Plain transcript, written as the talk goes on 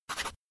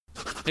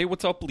Hey,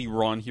 what's up? Lee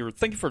Ron here.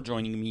 Thank you for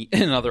joining me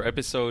in another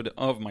episode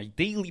of my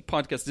daily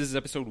podcast. This is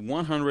episode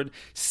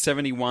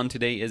 171.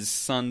 Today is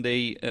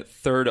Sunday,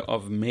 3rd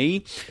of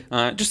May.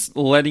 Just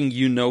letting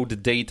you know the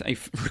date. I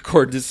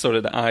record this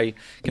so that I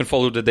can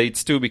follow the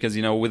dates too, because,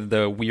 you know, with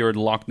the weird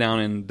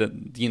lockdown and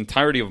the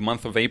entirety of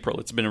month of April,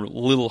 it's been a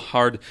little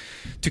hard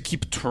to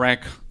keep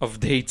track of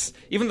dates,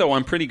 even though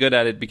I'm pretty good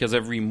at it because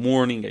every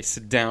morning I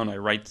sit down, I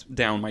write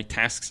down my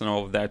tasks and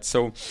all of that.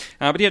 So,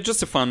 but yeah,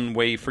 just a fun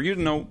way for you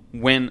to know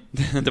when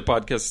the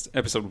podcast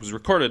episode was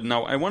recorded.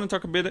 Now, I want to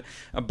talk a bit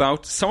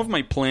about some of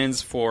my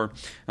plans for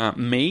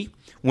May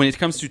when it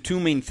comes to two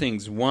main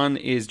things. One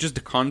is just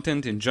the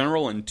content in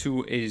general, and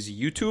two is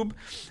YouTube.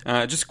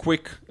 Just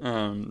quick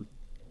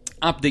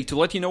update to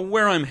let you know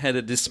where I'm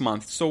headed this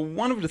month. So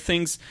one of the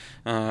things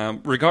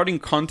regarding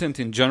content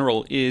in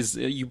general is,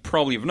 you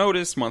probably have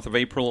noticed, month of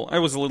April, I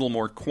was a little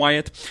more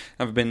quiet.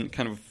 I've been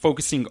kind of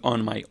focusing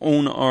on my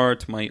own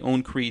art, my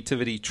own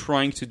creativity,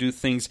 trying to do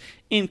things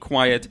in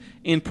quiet,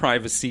 in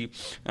privacy,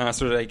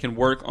 so that I can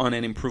work on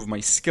and improve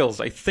my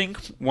skills. I think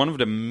one of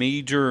the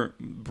major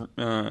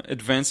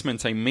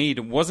advancements I made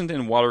wasn't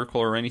in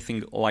watercolor or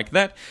anything like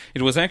that.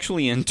 It was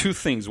actually in two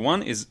things.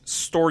 One is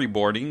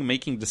storyboarding,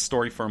 making the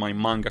story for my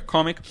manga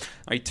comic.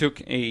 I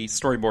took a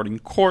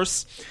storyboarding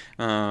course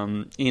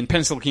in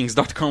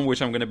pencilkings.com,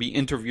 which I'm going to be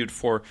interviewed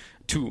for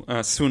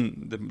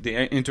soon.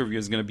 The interview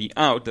is going to be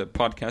out, the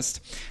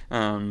podcast.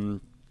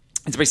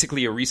 It's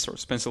basically a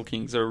resource. Pencil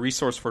Kings, a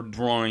resource for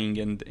drawing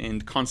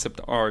and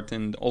concept art,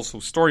 and also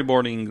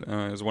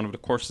storyboarding is one of the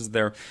courses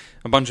there.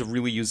 A bunch of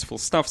really useful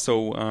stuff.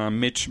 So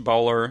Mitch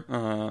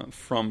Bowler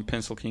from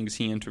Pencil Kings,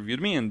 he interviewed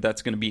me, and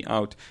that's going to be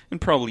out in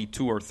probably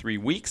 2 or 3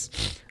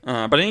 weeks.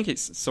 But in any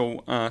case,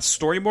 so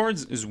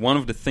storyboards is one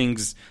of the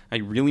things I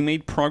really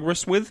made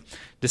progress with.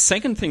 The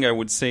second thing I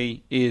would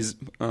say is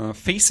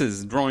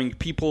faces, drawing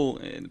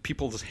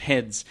people's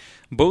heads,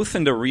 both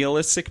in the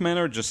realistic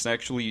manner, just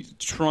actually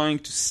trying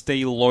to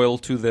stay loyal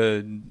to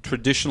the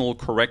traditional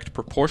correct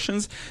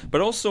proportions, but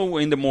also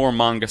in the more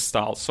manga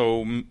style.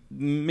 So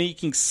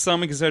making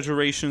some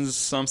exaggerations,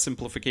 some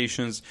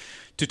simplifications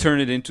to turn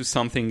it into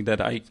something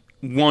that I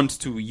want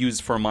to use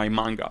for my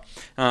manga.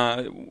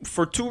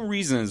 For two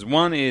reasons.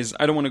 One is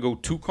I don't want to go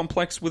too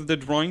complex with the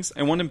drawings.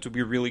 I want them to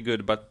be really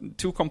good, but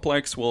too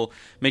complex will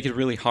make it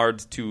really hard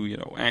to,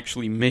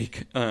 actually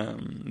make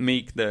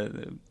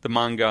the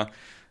manga.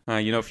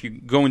 If you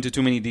go into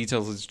too many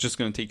details, it's just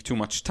going to take too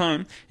much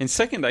time. And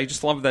second, I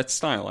just love that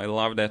style. I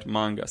love that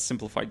manga,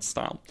 simplified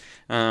style.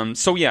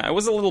 So yeah, I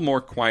was a little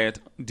more quiet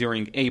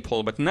during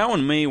April, but now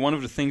in May, one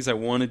of the things I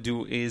want to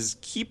do is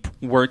keep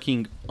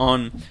working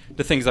on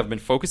the things I've been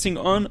focusing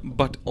on,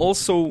 but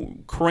also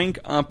crank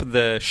up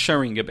the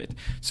sharing a bit.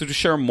 So to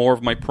share more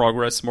of my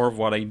progress, more of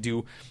what I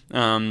do,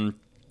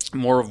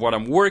 more of what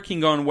I'm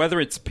working on, whether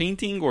it's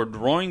painting or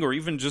drawing or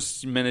even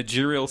just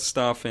managerial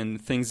stuff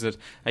and things that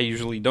I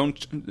usually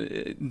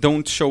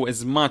don't show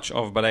as much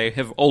of, but I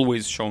have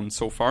always shown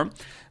so far.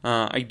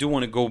 I do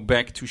want to go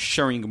back to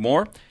sharing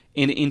more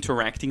and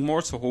interacting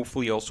more, so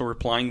hopefully also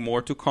replying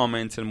more to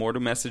comments and more to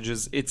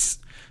messages. It's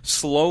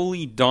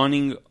slowly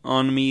dawning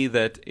on me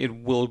that it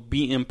will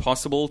be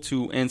impossible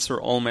to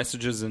answer all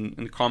messages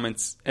and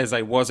comments as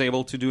I was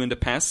able to do in the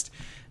past.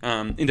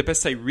 In the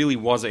past, I really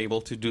was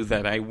able to do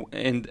that.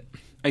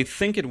 I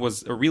think it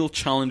was a real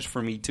challenge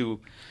for me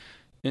to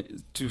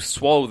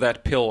swallow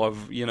that pill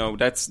of,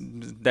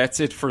 that's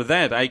it for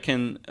that. I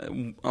can,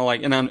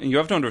 and you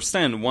have to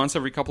understand, once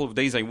every couple of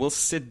days I will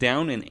sit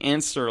down and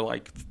answer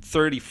like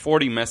 30,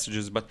 40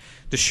 messages, but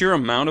the sheer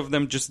amount of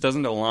them just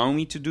doesn't allow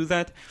me to do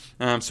that.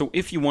 So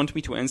if you want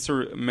me to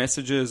answer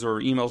messages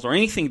or emails or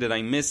anything that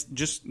I missed,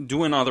 just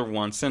do another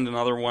one, send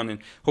another one, and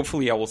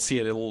hopefully I will see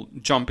it. It'll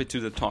jump it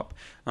to the top.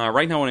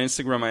 Right now on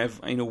Instagram,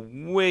 I know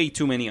way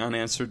too many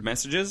unanswered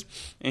messages,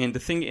 and the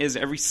thing is,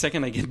 every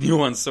second I get new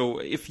ones. So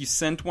if you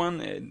sent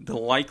one, the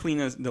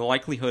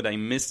likelihood I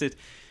missed it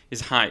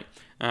is high.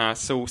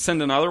 So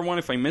send another one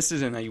if I missed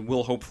it, and I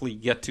will hopefully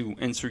get to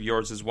answer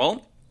yours as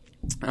well.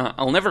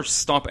 I'll never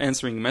stop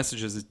answering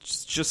messages.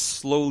 It's just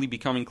slowly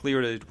becoming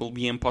clear that it will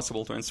be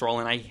impossible to answer all,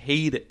 and I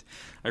hate it.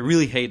 I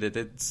really hate it.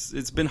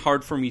 It's been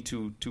hard for me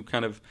to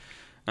kind of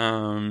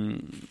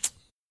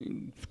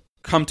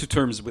come to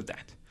terms with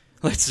that.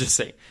 Let's just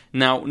say.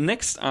 Now,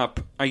 next up,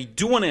 I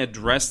do want to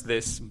address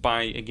this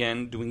by,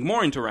 again, doing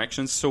more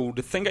interactions. So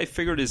the thing I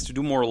figured is to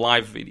do more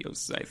live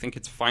videos. I think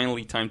it's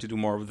finally time to do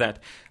more of that,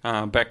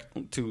 back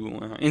to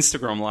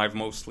Instagram Live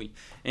mostly.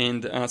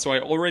 And so I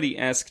already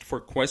asked for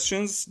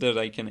questions that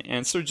I can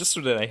answer just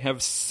so that I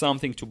have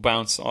something to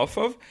bounce off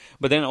of,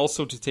 but then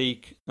also to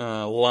take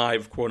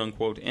live,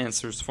 quote-unquote,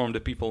 answers from the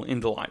people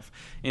in the live.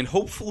 And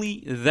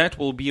hopefully that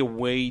will be a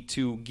way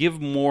to give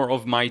more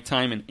of my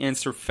time and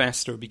answer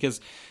faster,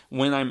 because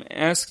when I'm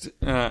asked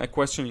a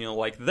question,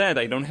 like that,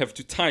 I don't have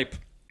to type.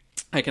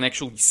 I can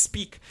actually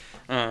speak.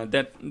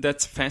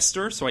 That's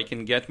faster, so I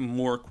can get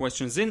more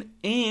questions in,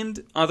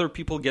 and other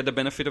people get the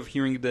benefit of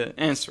hearing the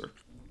answer.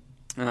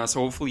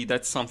 So hopefully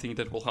that's something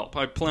that will help.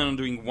 I plan on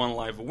doing one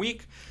live a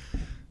week.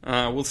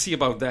 We'll see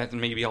about that,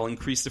 and maybe I'll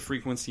increase the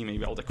frequency,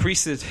 maybe I'll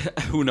decrease it,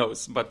 who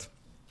knows, but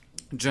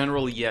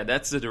generally, yeah,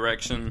 that's the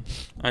direction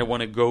I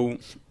want to go,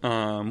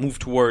 move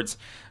towards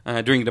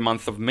during the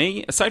month of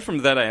May. Aside from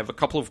that, I have a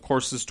couple of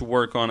courses to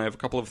work on. I have a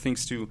couple of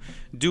things to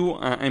do.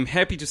 I'm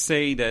happy to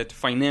say that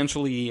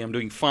financially I'm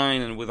doing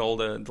fine, and with all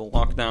the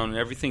lockdown and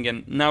everything,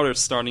 and now they're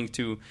starting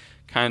to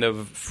kind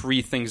of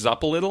free things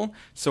up a little.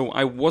 So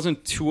I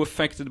wasn't too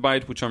affected by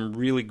it, which I'm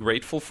really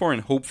grateful for,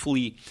 and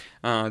hopefully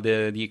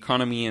the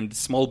economy and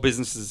small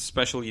businesses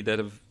especially that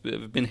have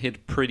been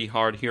hit pretty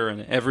hard here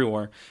and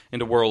everywhere in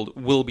the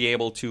world will be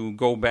able to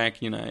go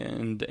back,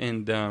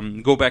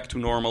 and go back to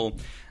normal.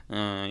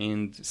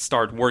 And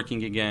start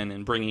working again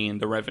and bringing in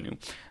the revenue.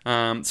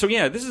 So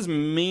yeah, this is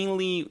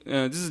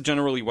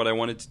generally what I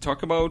wanted to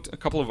talk about. A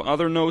couple of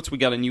other notes: we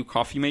got a new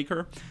coffee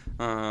maker,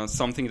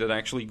 something that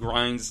actually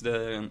grinds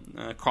the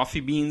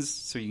coffee beans,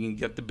 so you can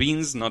get the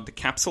beans, not the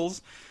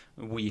capsules.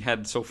 We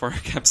had so far a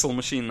capsule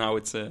machine, now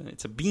it's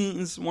a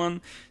beans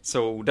one,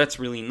 so that's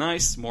really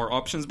nice. More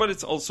options, but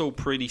it's also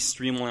pretty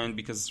streamlined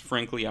because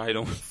frankly I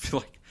don't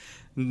feel like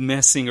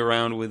messing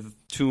around with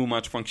too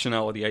much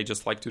functionality. I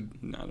just like to,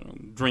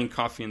 drink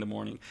coffee in the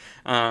morning.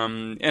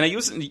 And I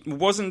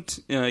wasn't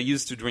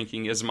used to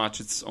drinking as much.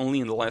 It's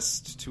only in the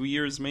last 2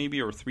 years,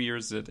 maybe, or 3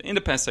 years, that in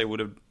the past I would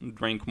have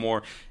drank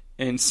more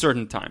in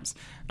certain times.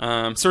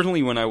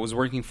 Certainly when I was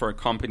working for a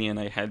company and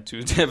I had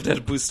to have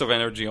that boost of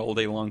energy all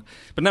day long.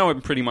 But now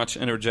I'm pretty much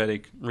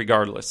energetic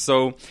regardless.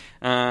 So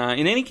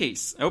in any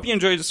case, I hope you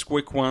enjoyed this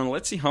quick one.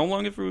 Let's see, how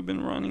long have we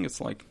been running? It's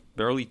like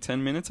barely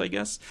 10 minutes, I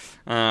guess.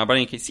 But in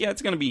any case, yeah,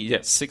 it's going to be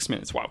 6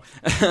 minutes. Wow.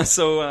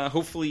 So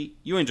hopefully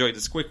you enjoyed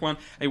this quick one.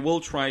 I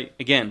will try,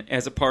 again,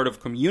 as a part of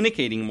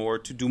communicating more,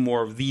 to do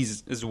more of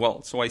these as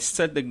well. So I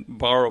set the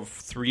bar of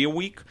 3 a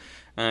week.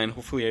 And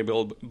hopefully I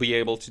will be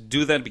able to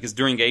do that, because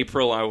during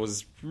April I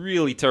was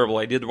really terrible.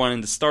 I did one in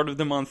the start of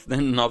the month, then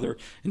another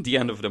in the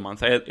end of the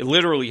month. I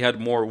literally had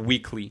more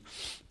weekly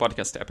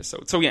podcast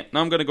episodes. So yeah, now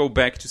I'm going to go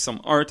back to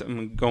some art.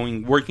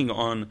 I'm working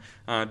on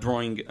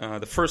drawing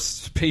the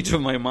first page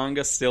of my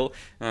manga still.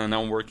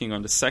 Now I'm working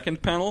on the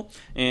second panel.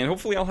 And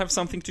hopefully I'll have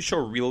something to show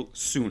real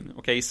soon.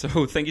 Okay, so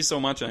thank you so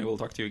much, and I will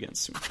talk to you again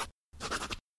soon.